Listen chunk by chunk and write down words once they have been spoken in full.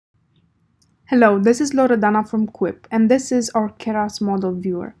Hello, this is Loredana from Quip, and this is our Keras Model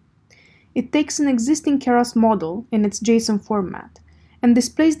Viewer. It takes an existing Keras model in its JSON format and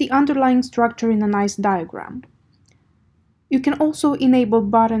displays the underlying structure in a nice diagram. You can also enable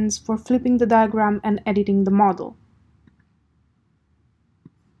buttons for flipping the diagram and editing the model.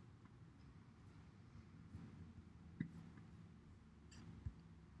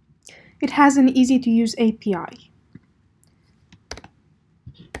 It has an easy-to-use API.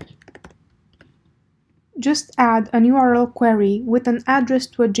 Just add an URL query with an address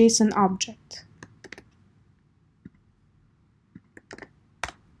to a JSON object.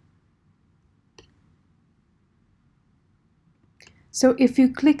 So if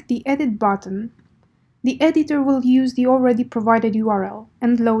you click the Edit button, the editor will use the already provided URL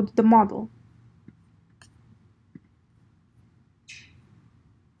and load the model.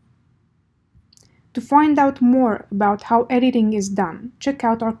 To find out more about how editing is done, check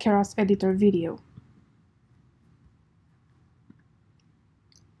out our Keras Editor video.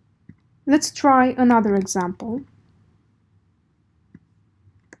 Let's try another example.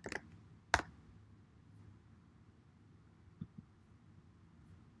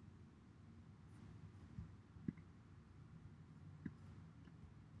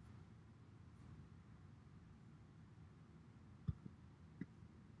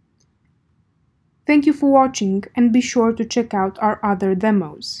 Thank you for watching, and be sure to check out our other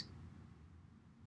demos.